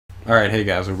Alright, hey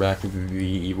guys, we're back with The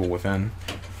Evil Within.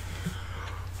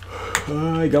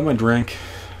 I got my drink.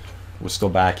 We're still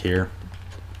back here.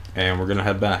 And we're gonna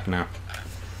head back now.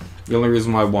 The only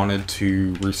reason why I wanted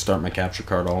to restart my capture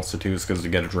card also too is because to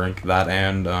get a drink. That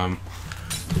and,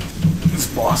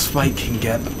 this boss fight can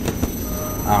get,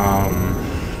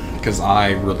 because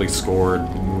I really scored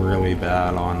really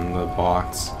bad on the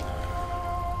box.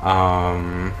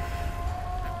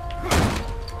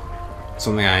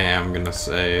 Something I am gonna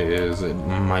say is it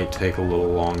might take a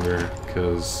little longer,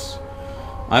 because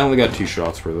I only got 2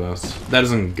 shots for this. That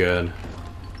isn't good.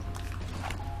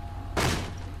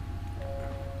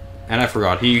 And I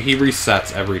forgot, he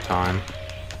resets every time.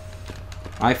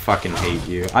 I fucking hate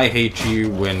you. I hate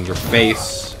you when your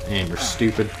face and your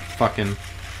stupid fucking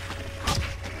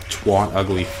twat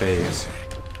ugly face.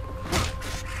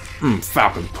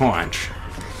 Falcon Punch.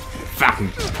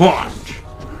 Falcon Punch.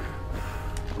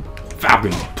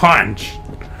 Falcon Punch!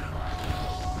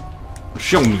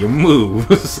 Show me your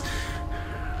moves!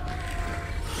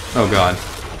 Oh god.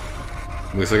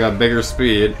 At least I got bigger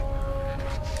speed.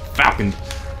 Falcon...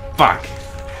 Fuck!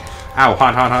 Ow,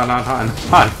 hot, hot, hot, hot, hot,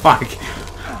 hot, fuck!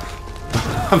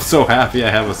 I'm so happy I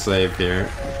have a save here.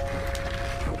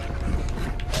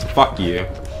 Fuck you.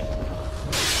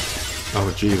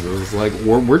 Oh Jesus, like,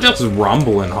 we're just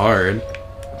rumbling hard.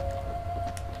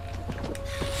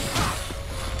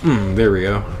 There we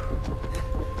go.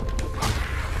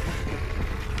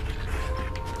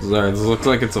 Sorry, this looks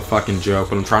like it's a fucking joke,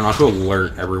 but I'm trying not to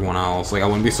alert everyone else. Like, I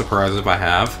wouldn't be surprised if I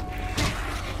have.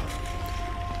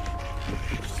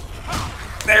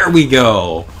 There we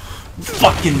go!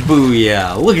 Fucking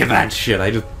booyah! Look at that shit! I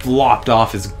just flopped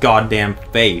off his goddamn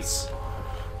face.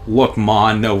 Look,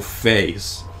 ma, no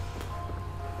face.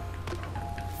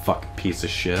 Fucking piece of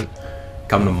shit.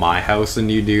 Come to my house and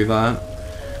you do that?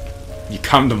 You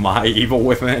come to my Evil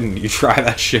Within and you try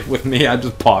that shit with me, I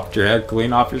just popped your head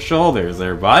clean off your shoulders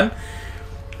there, bud.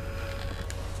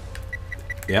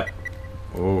 Yep.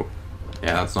 Oh.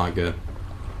 Yeah, that's not good.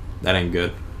 That ain't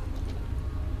good.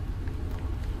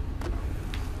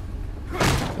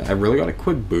 I really gotta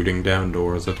quit booting down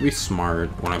doors. I have to be smart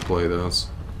when I play this.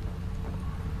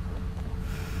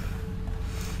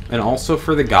 And also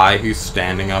for the guy who's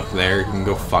standing up there, he can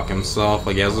go fuck himself.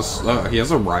 Like, he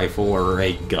has a rifle or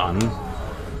a gun.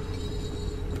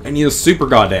 And he is super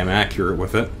goddamn accurate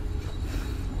with it.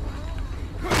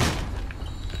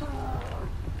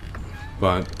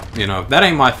 But, you know, that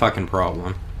ain't my fucking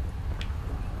problem.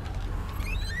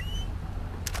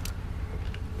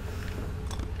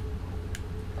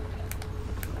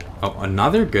 Oh,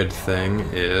 another good thing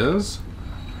is...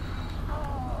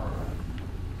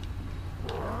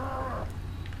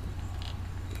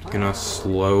 gonna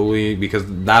slowly, because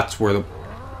that's where the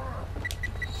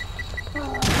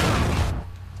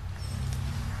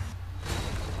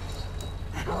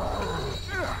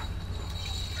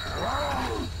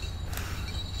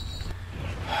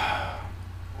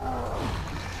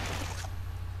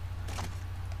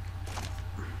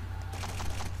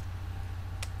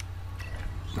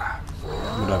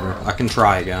whatever, I can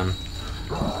try again.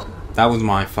 That was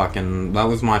my fuck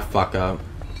up.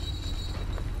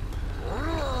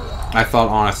 I thought,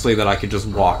 honestly, that I could just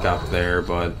walk up there,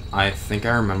 but I think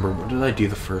I remember, what did I do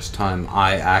the first time?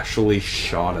 I actually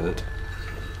shot it.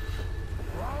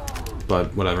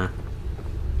 But, whatever.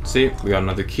 See, we got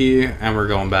another key, and we're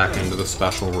going back into the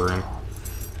special room.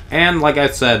 And, like I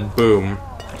said, boom.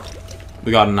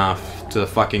 We got enough to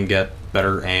fucking get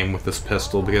better aim with this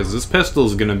pistol, because this pistol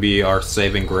is gonna be our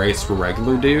saving grace for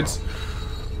regular dudes.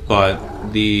 But,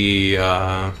 the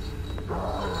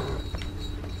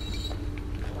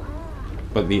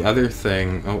other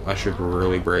thing... Oh, I should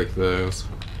really break those.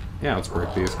 Yeah, let's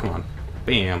break these. Come on.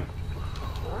 Bam.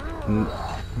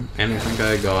 And I think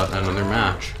I got another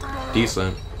match.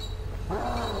 Decent.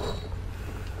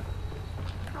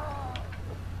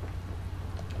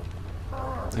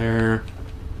 There.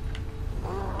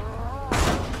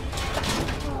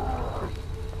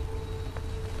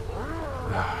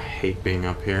 I hate being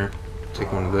up here.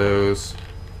 Take one of those.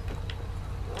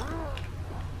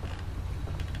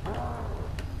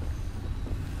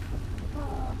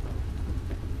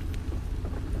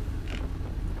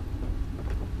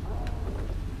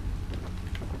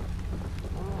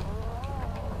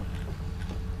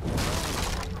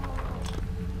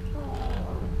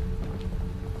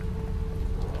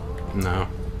 No.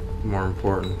 More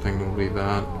important thing will be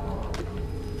that.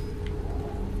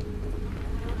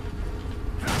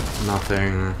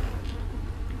 Nothing.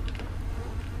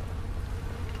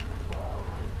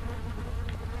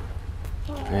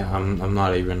 Yeah, I'm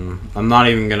not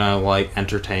even gonna, like,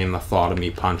 entertain the thought of me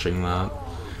punching that.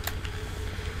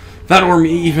 That or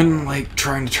me even, like,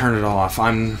 trying to turn it off.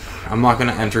 I'm not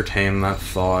gonna entertain that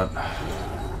thought.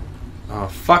 Oh,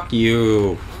 fuck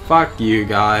you. Fuck you,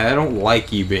 guy. I don't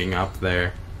like you being up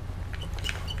there.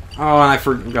 Oh, and I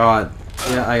forgot.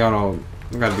 Yeah, I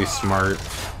gotta be smart.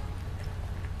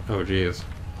 Oh, jeez.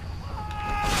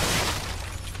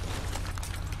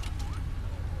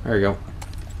 There you go.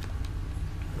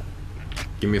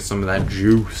 Give me some of that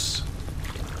juice.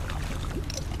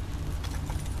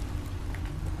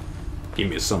 Give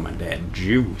me some of that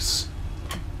juice.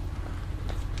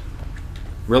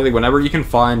 Really, whenever you can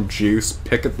find juice,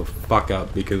 pick it the fuck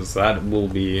up, because that will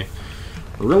be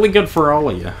really good for all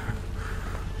of you.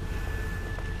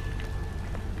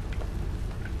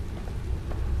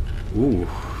 Ooh,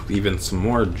 even some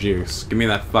more juice. Give me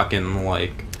that fucking,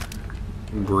 like,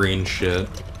 green shit.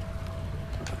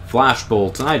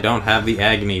 Flashbolt, and I don't have the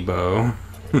agony bow.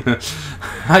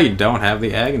 I don't have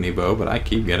the agony bow, but I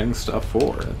keep getting stuff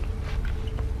for it.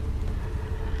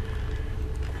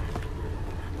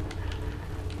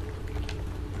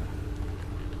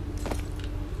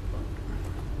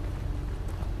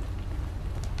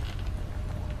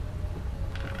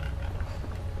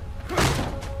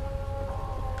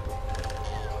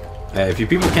 Hey, if you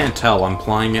people can't tell, I'm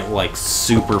playing it, like,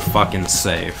 super fucking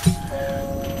safe.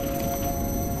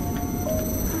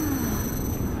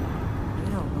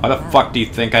 Why the fuck do you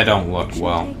think I don't look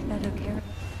well?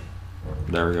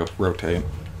 There we go, rotate.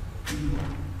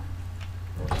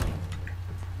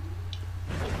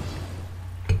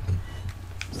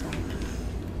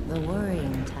 The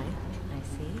worrying type,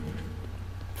 I see.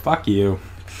 Fuck you.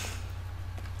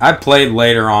 I played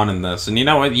later on in this, and you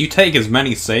know what? You take as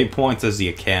many save points as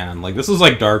you can. Like, this is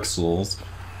like Dark Souls.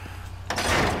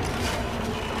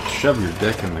 Shove your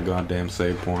dick in the goddamn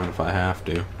save point if I have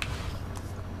to.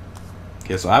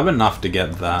 Okay, so I have enough to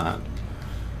get that.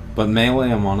 But melee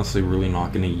I'm honestly really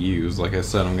not going to use. Like I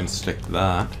said, I'm going to stick to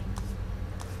that.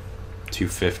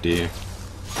 250.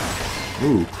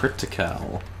 Ooh,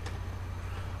 critical.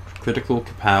 Critical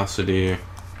capacity.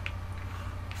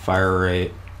 Fire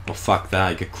rate. Well, fuck that,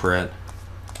 I get crit.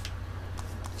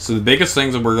 So the biggest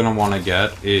things that we're going to want to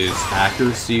get is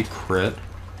accuracy, crit,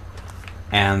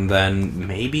 and then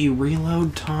maybe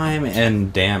reload time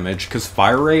and damage, because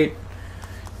fire rate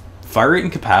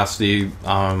and capacity,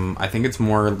 I think it's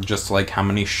more just like how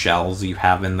many shells you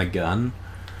have in the gun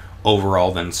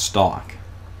overall than stock.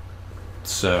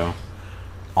 So,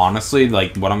 honestly,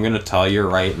 like, what I'm going to tell you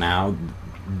right now,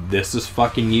 this is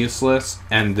fucking useless,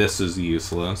 and this is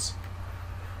useless.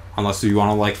 Unless you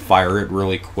want to, like, fire it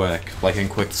really quick, like in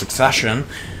quick succession.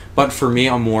 But for me,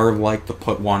 I'm more of, like, to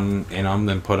put one in them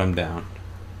than put them down.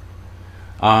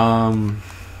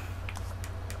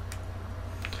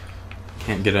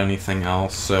 Can't get anything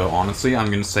else, so honestly, I'm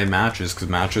going to say matches, because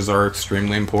matches are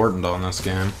extremely important on this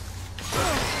game.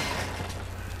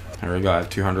 There we go, I have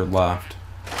 200 left.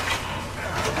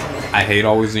 I hate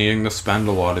always needing to spend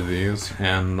a lot of these,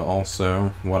 and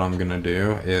also, what I'm going to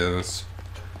do is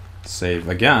save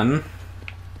again.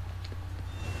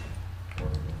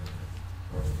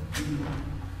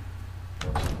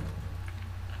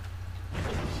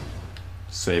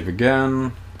 Save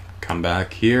again. Come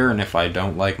back here, and if I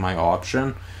don't like my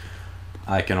option,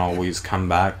 I can always come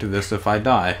back to this if I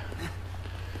die.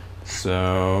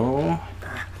 So,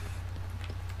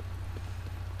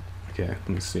 okay, let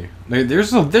me see.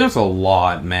 There's a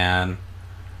lot, man.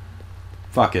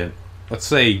 Fuck it. Let's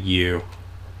say you.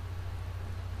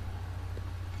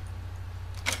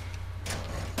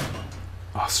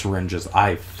 Oh, syringes.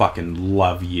 I fucking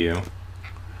love you.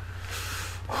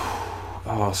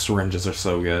 Oh, syringes are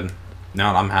so good. No,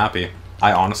 I'm happy.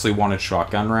 I honestly wanted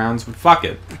shotgun rounds, but fuck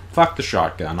it. Fuck the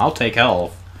shotgun. I'll take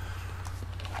health.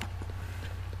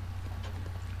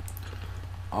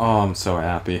 Oh, I'm so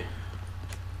happy.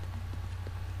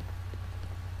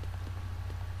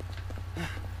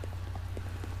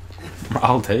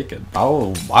 I'll take it.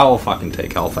 I'll fucking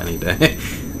take health any day.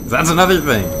 That's another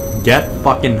thing. Get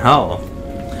fucking health.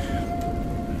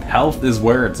 Health is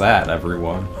where it's at,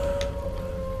 everyone.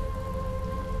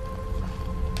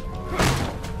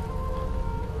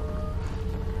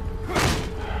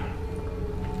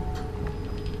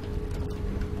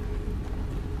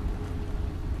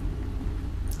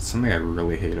 Something I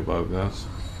really hate about this.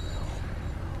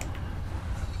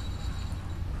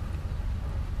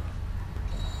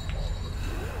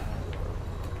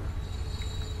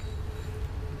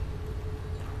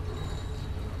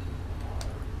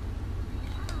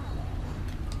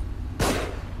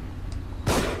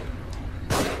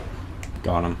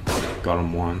 Got him. Got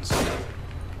him once.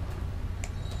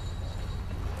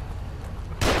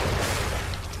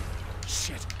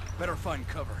 Shit. Better find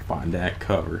cover. Find that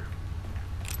cover.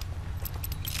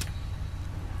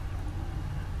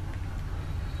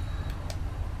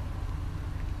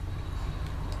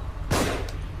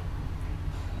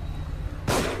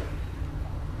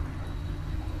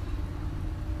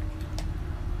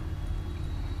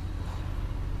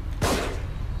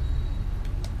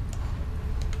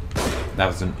 That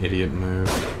was an idiot move.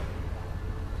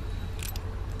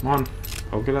 Come on,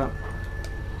 poke it up.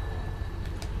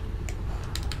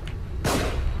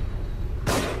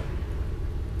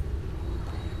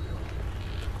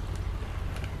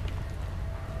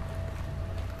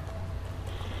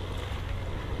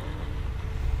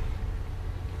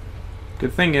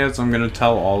 Good thing is, I'm gonna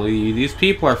tell all of you, these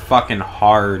people are fucking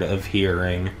hard of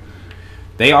hearing.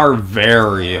 They are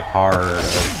very hard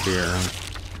of hearing.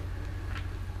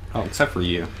 Oh, except for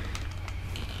you.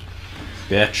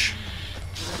 Bitch.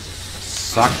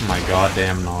 Suck my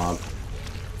goddamn knob.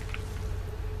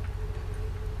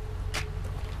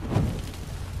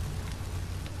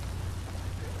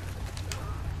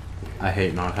 I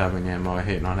hate not having ammo, I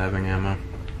hate not having ammo.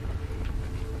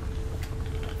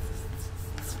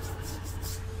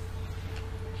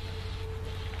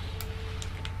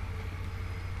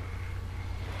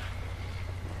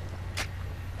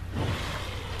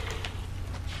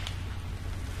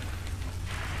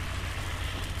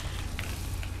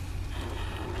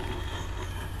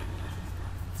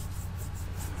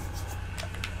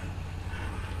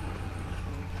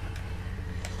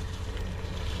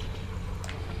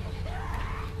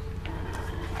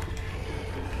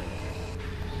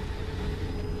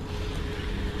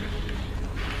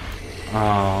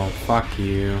 Oh, fuck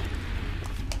you.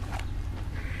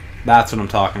 That's what I'm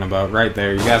talking about, right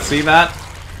there. You guys see that?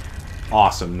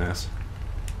 Awesomeness.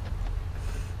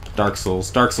 Dark Souls,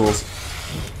 Dark Souls.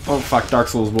 Oh, fuck, Dark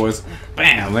Souls, boys.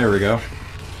 Bam, there we go.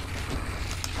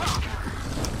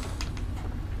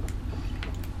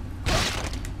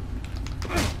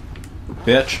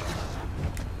 Bitch.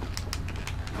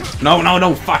 No, no,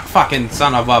 no, fucking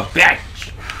son of a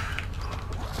bitch!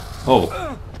 Oh.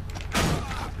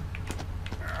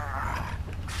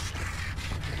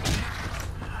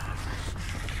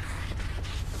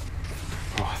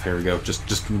 There we go. Just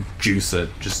juice it.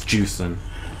 Just juicing.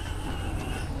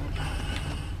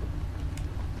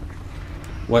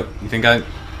 What? You think I...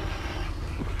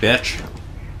 Bitch?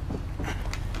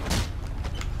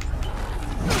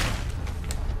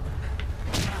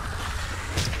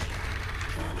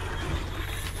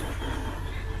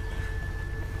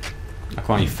 I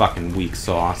call you fucking weak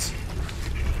sauce.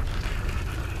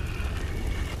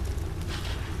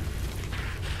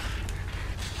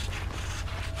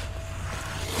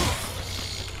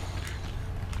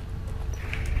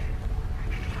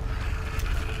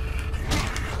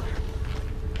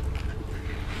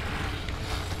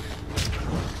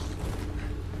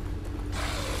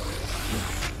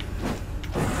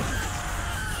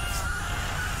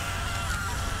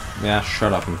 Yeah,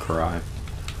 shut up and cry.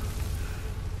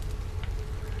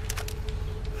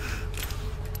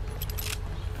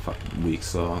 Fucking weak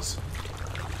sauce.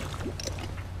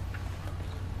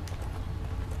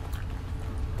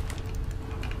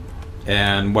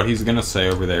 And what he's gonna say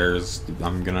over there is,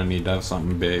 I'm gonna need to have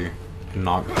something big and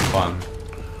not fun.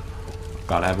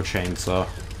 Gotta have a chainsaw.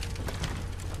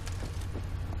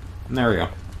 And there we go.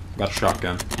 Got a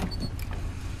shotgun.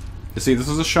 You see, this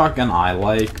is a shotgun I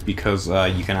like because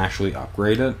you can actually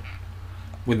upgrade it.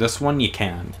 With this one, you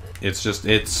can. It's just,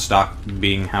 it's stuck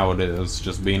being how it is,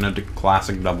 just being a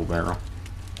classic double barrel.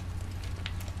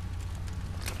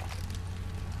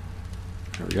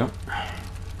 There we go.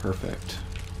 Perfect.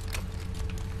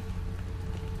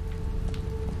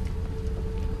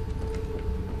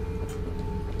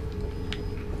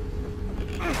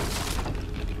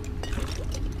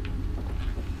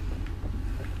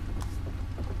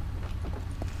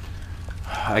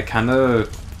 I kinda...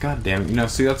 God damn it. You know,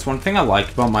 see, that's one thing I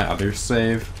liked about my other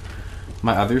save.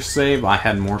 My other save, I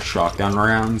had more shotgun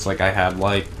rounds. Like, I had,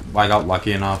 like... I got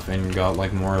lucky enough and got,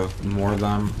 like, more of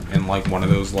them in, like, one of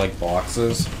those, like,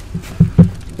 boxes.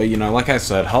 But, you know, like I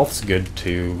said, health's good,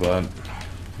 too, but...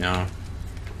 You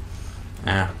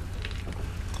know...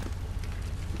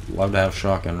 Love to have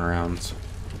shotgun rounds.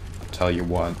 Tell you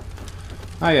what.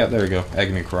 Oh, yeah, there we go.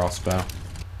 Agony crossbow.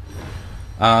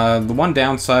 The one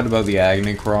downside about the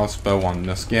Agony crossbow on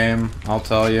this game, I'll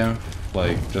tell you,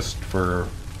 like, just for...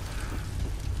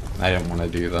 I didn't want to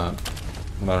do that.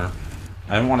 Whatever.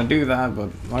 I didn't want to do that, but,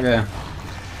 okay.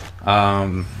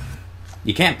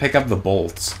 You can't pick up the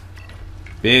bolts.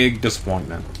 Big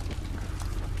disappointment.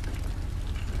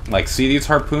 Like, see these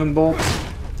harpoon bolts?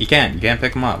 You can't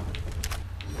pick them up.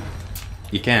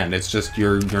 You can't, it's just,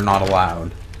 you're not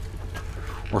allowed.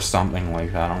 Or something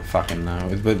like that, I don't fucking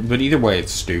know. But either way,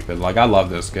 it's stupid. Like, I love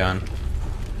this gun.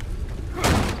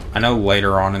 I know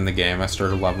later on in the game I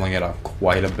started leveling it up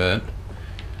quite a bit.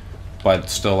 But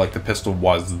still, like, the pistol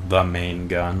was the main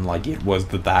gun. Like, it was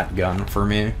that gun for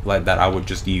me. Like, that I would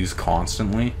just use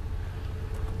constantly.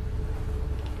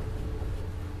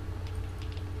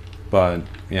 But,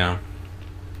 you know.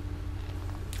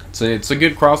 It's a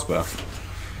good crossbow.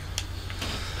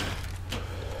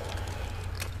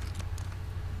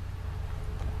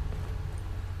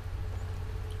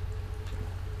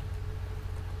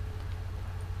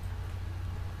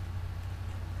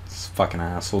 This fucking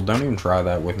asshole. Don't even try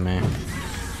that with me.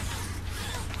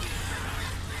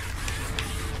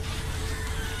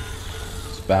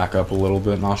 Let's back up a little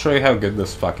bit and I'll show you how good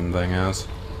this fucking thing is.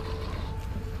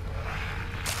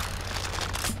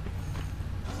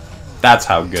 That's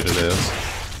how good it is.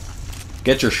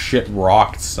 Get your shit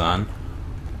rocked, son.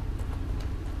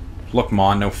 Look,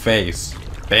 Ma, no face.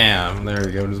 Bam. There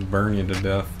you go. Just burn you to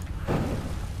death.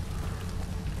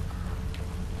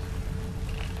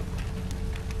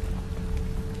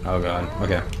 Oh god.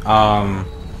 Okay.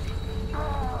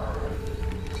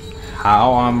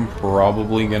 How I'm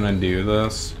probably gonna do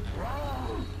this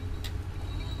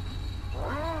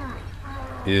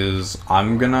is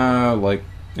I'm gonna, like,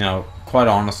 you know, quite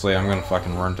honestly, I'm gonna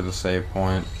fucking run to the save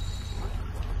point.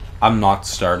 I'm not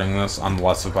starting this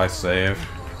unless if I save.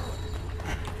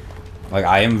 Like,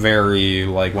 I am very,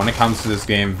 like, when it comes to this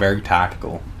game, very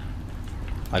tactical.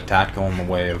 Like, tactical in the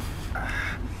way of...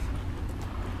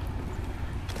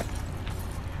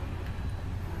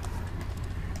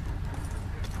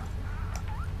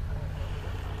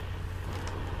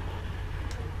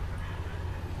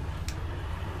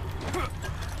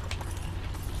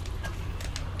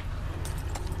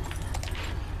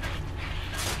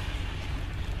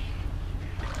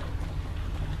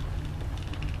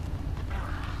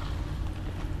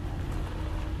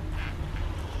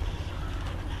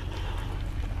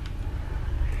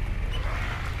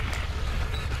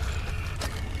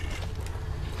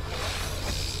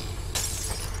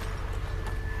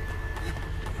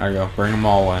 There you go, bring them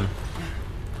all in.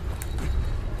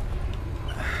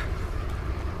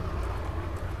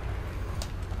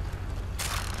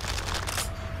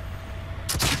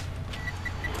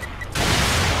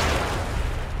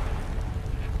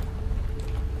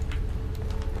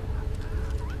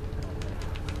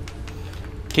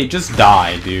 Okay, just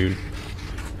die, dude.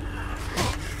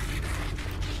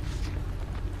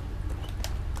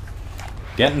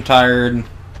 Getting tired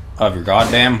of your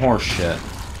goddamn horse shit.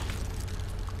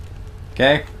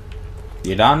 Okay?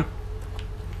 You done?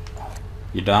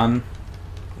 You done?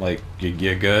 Like,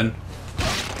 you good?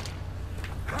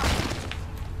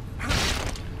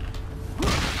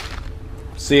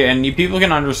 See, and you people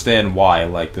can understand why I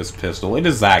like this pistol. It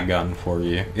is that gun for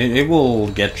you. It will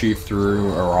get you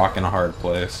through a rock and a hard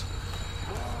place.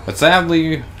 But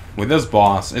sadly, with this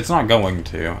boss, it's not going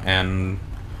to. And,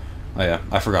 oh yeah,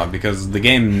 I forgot, because the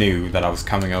game knew that I was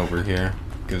coming over here.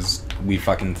 Because we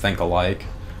fucking think alike.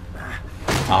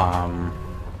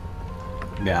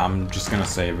 Yeah, I'm just gonna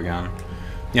save again.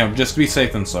 You know, just to be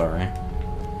safe than sorry.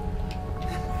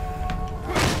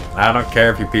 I don't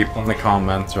care if you people in the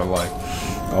comments are like,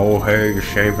 oh hey, you're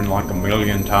shaving like a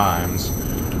million times.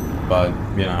 But,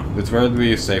 you know, it's better to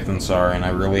be safe than sorry, and I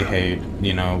really hate,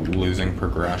 you know, losing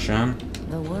progression.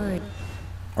 The word.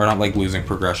 Or not like losing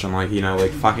progression, like, you know,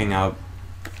 like fucking up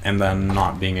and then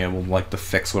not being able, like, to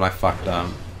fix what I fucked up.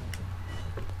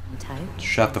 Type.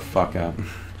 Shut the fuck up.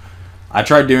 I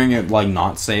tried doing it, like,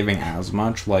 not saving as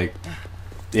much, like,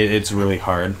 it's really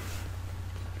hard.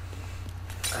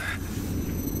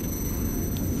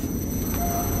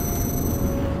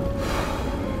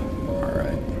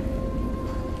 Alright.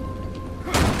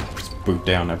 Let's boot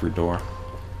down every door.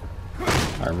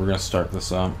 Alright, we're gonna start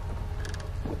this up.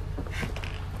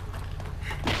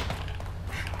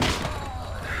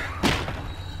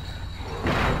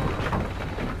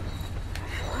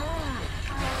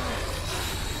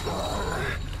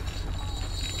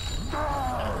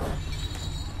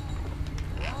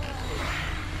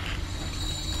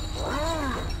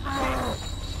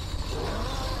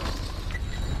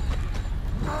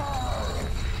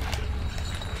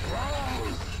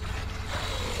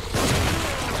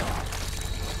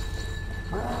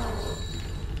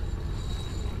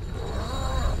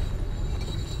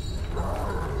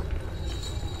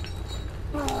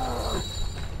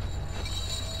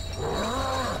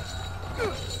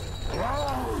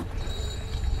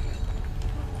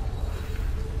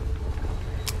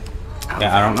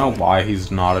 Yeah, I don't know why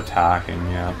he's not attacking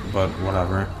yet, but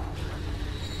whatever.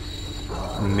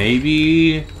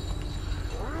 Maybe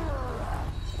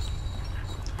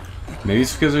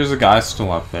it's because there's a guy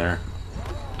still up there.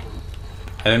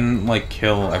 I didn't, like,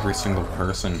 kill every single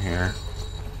person here.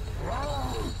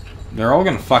 They're all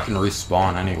gonna fucking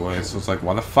respawn anyway, so it's like,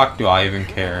 why the fuck do I even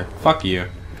care? Fuck you.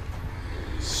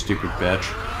 Stupid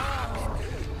bitch.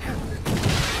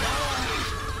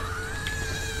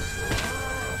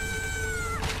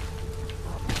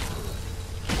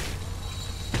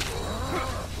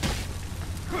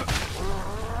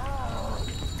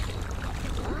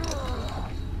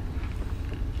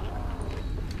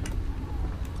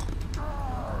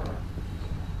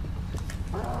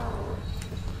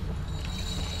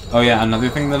 Oh yeah, another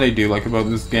thing that I do like about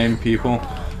this game, people,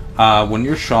 when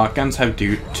your shotguns have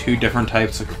two different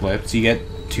types of clips, you get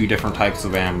two different types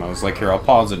of ammos. Like, here, I'll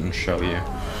pause it and show you.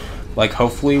 Like,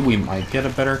 hopefully we might get a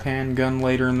better handgun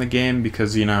later in the game,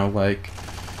 because, you know, like,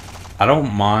 I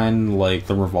don't mind, like,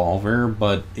 the revolver,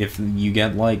 but if you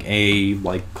get, like, a,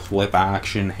 like,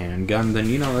 clip-action handgun, then,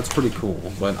 you know, that's pretty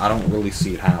cool, but I don't really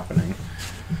see it happening.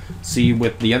 See,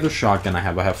 with the other shotgun I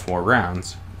have 4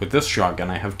 rounds. With this shotgun,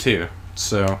 I have 2.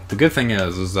 So, the good thing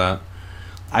is that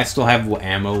I still have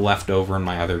ammo left over in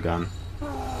my other gun.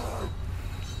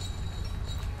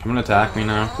 Come and attack me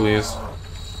now, please.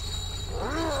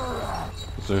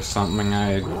 Is there something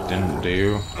I didn't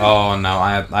do? Oh, no,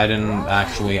 I didn't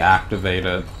actually activate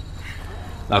it.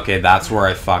 Okay, that's where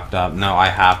I fucked up. No, I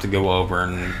have to go over,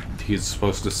 and he's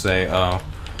supposed to say, oh,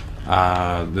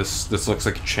 this looks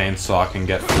like a chainsaw can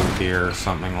get through here, or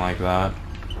something like that.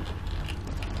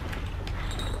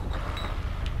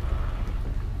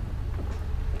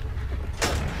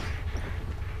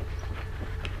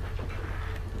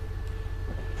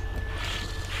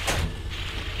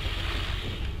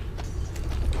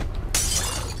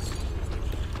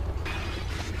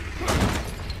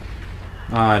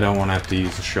 I don't want to have to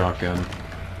use the shotgun.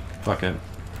 Fuck it.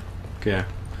 Okay.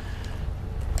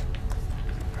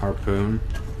 Harpoon.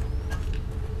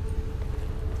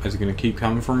 Is he gonna keep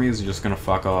coming for me? Is he just gonna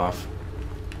fuck off?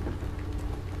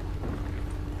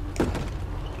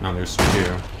 No, there's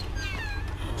 2.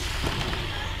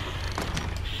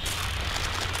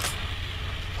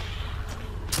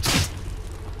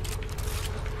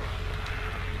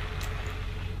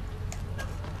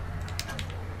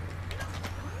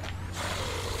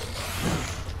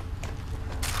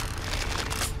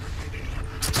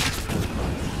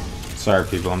 Sorry,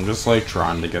 people, I'm just, like,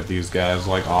 trying to get these guys,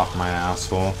 like, off my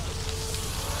asshole.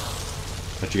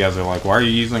 But you guys are like, why are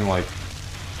you using, like...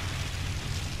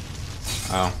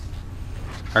 Oh.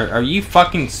 Are you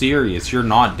fucking serious? You're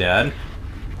not dead?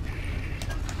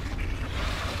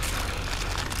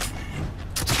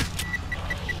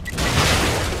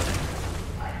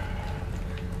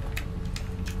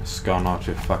 This has gone off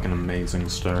to a fucking amazing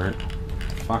start.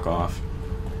 Fuck off.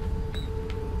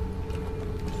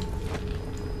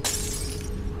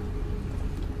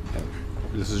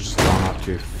 This is just going up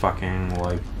to a fucking,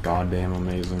 like, goddamn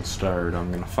amazing start.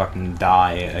 I'm gonna fucking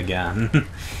die again.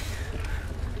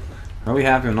 Really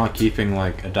happy I'm not keeping,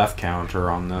 like, a death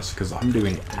counter on this, because I'm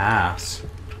doing ass.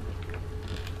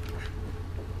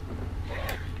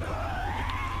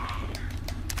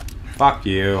 Fuck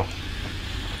you.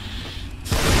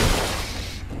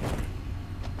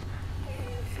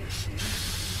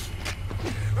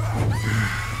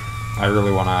 I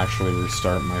really want to actually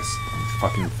restart my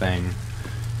fucking thing.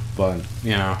 But,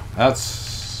 you know,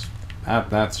 that's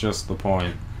just the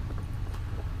point.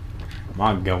 I'm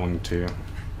not going to.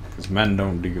 Because men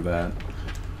don't do that.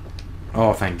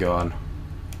 Oh, thank God.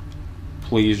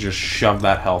 Please just shove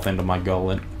that health into my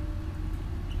gullet.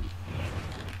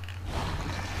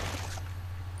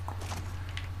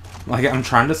 Like, I'm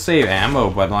trying to save ammo,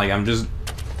 but, like, I'm just...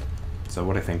 Is that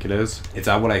what I think it is? Is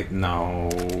that what I... No.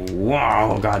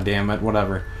 Wow, God damn it.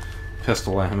 Whatever.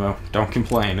 Pistol ammo. Don't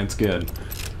complain. It's good.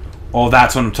 Oh,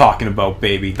 that's what I'm talking about,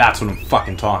 baby. That's what I'm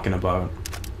fucking talking about.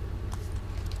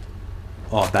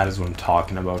 Oh, that is what I'm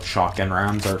talking about. Shotgun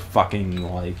rounds are fucking,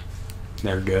 like...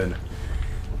 They're good.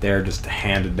 They're just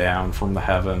handed down from the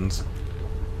heavens.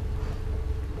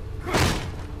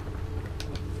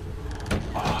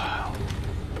 Oh.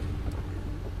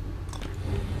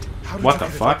 What the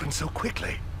fuck? So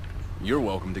quickly? You're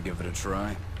welcome to give it a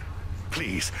try.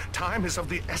 Please, time is of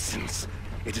the essence.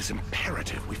 It is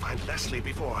imperative we find Leslie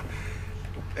before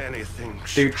anything.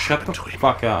 Dude, shut the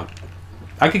fuck up.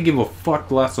 I could give a fuck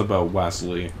less about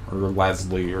Wesley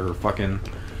or fucking...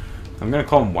 I'm gonna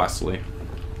call him Wesley.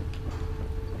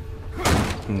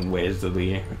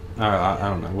 Wesley. I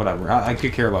don't know, whatever. I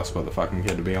could care less about the fucking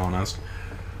kid, to be honest.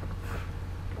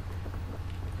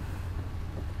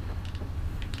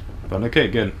 But okay,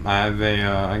 good. I have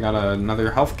I got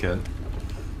another health kit.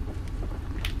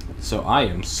 So I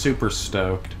am super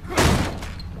stoked.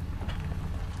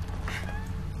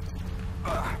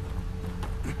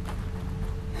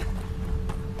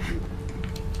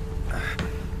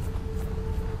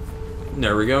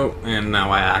 There we go, and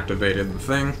now I activated the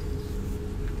thing.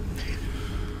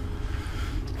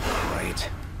 Right.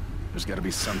 There's gotta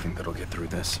be something that'll get through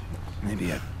this.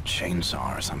 Maybe a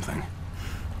chainsaw or something.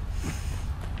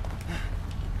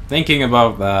 Thinking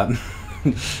about that.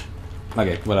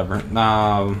 Okay, whatever.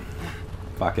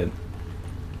 Fuck it.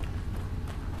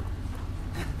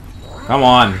 Come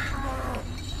on.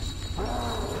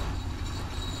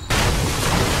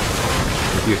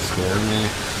 You scare me.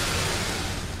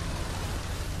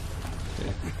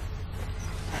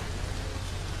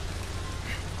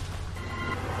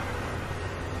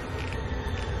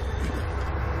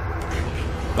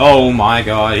 Oh my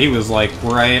god, he was like,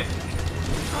 right.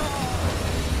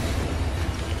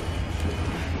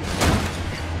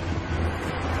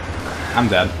 I'm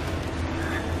dead.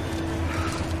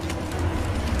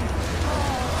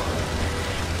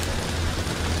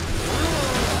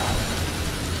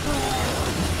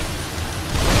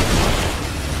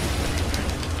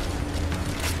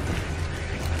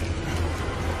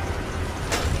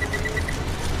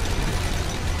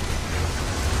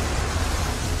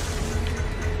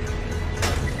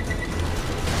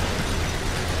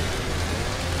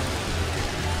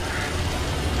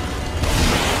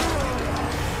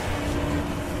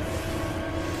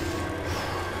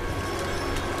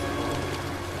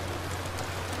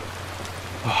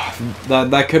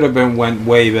 That could have went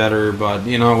way better, but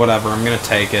you know, whatever. I'm gonna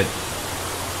take it.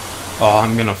 Oh,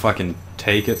 I'm gonna fucking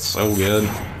take it so good.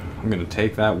 I'm gonna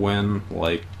take that win.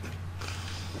 Like,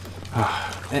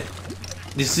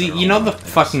 you see, you know the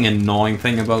fucking annoying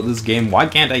thing about this game? Why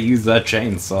can't I use that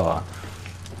chainsaw?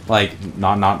 Like,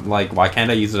 not like, why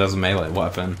can't I use it as a melee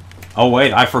weapon? Oh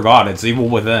wait, I forgot. It's Evil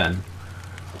Within.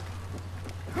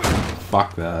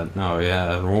 Fuck that. No,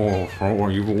 yeah. Oh,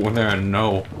 Evil Within.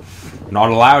 No. Not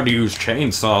allowed to use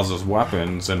chainsaws as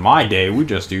weapons. In my day, we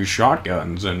just use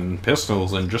shotguns and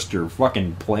pistols and just your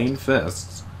fucking plain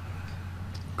fists.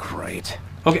 Great.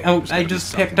 Okay, oh, I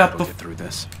just picked up the... through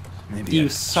this. Maybe You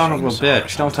son of a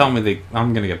bitch. Don't tell me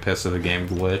I'm gonna get pissed if the game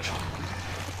glitched.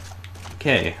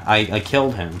 Okay, I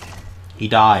killed him. He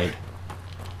died.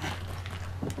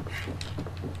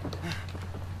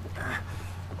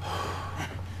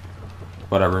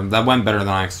 Whatever, that went better than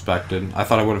I expected. I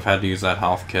thought I would have had to use that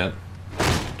health kit,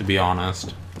 to be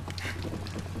honest.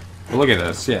 But look at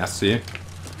this, yeah, see?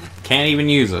 Can't even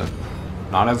use it.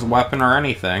 Not as a weapon or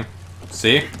anything.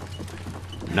 See?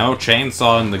 No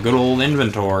chainsaw in the good old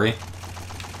inventory.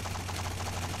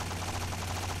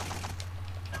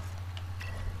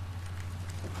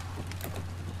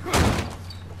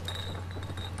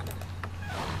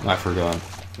 I forgot.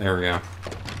 There we go.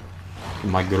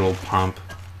 My good old pump.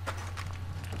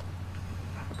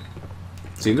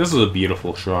 See, this is a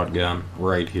beautiful shotgun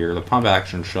right here. The pump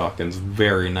action shotgun's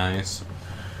very nice.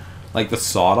 Like the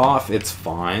sawed-off, it's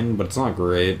fine, but it's not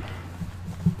great.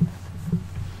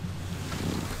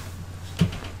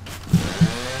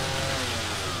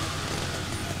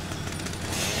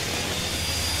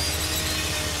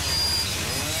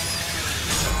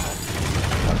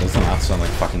 God, doesn't that sound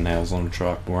like fucking nails on a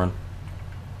chalkboard?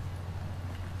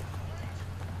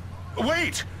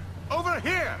 Wait! Over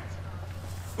here!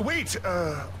 Wait,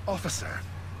 officer.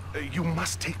 You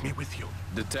must take me with you.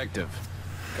 Detective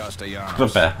Castellanos. The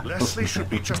best. Leslie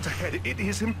should be just ahead. It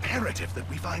is imperative that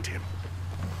we find him.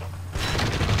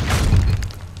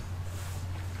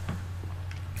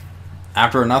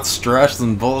 After enough stress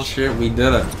and bullshit, we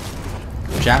did it.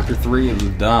 Chapter 3 is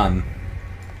done.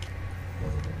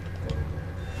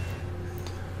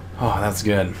 Oh, that's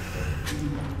good.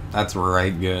 That's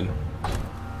right good.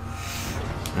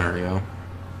 There we go.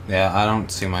 Yeah, I don't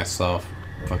see myself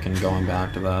fucking going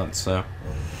back to that, so...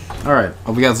 Alright,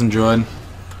 hope you guys enjoyed.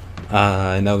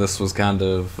 I know this was kind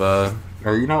of,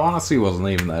 or, you know, honestly, it wasn't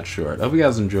even that short. Hope you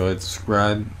guys enjoyed.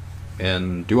 Subscribe,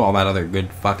 and do all that other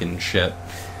good fucking shit.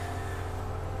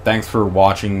 Thanks for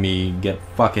watching me get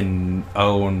fucking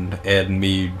owned and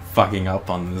me fucking up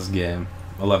on this game.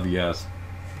 I love you guys.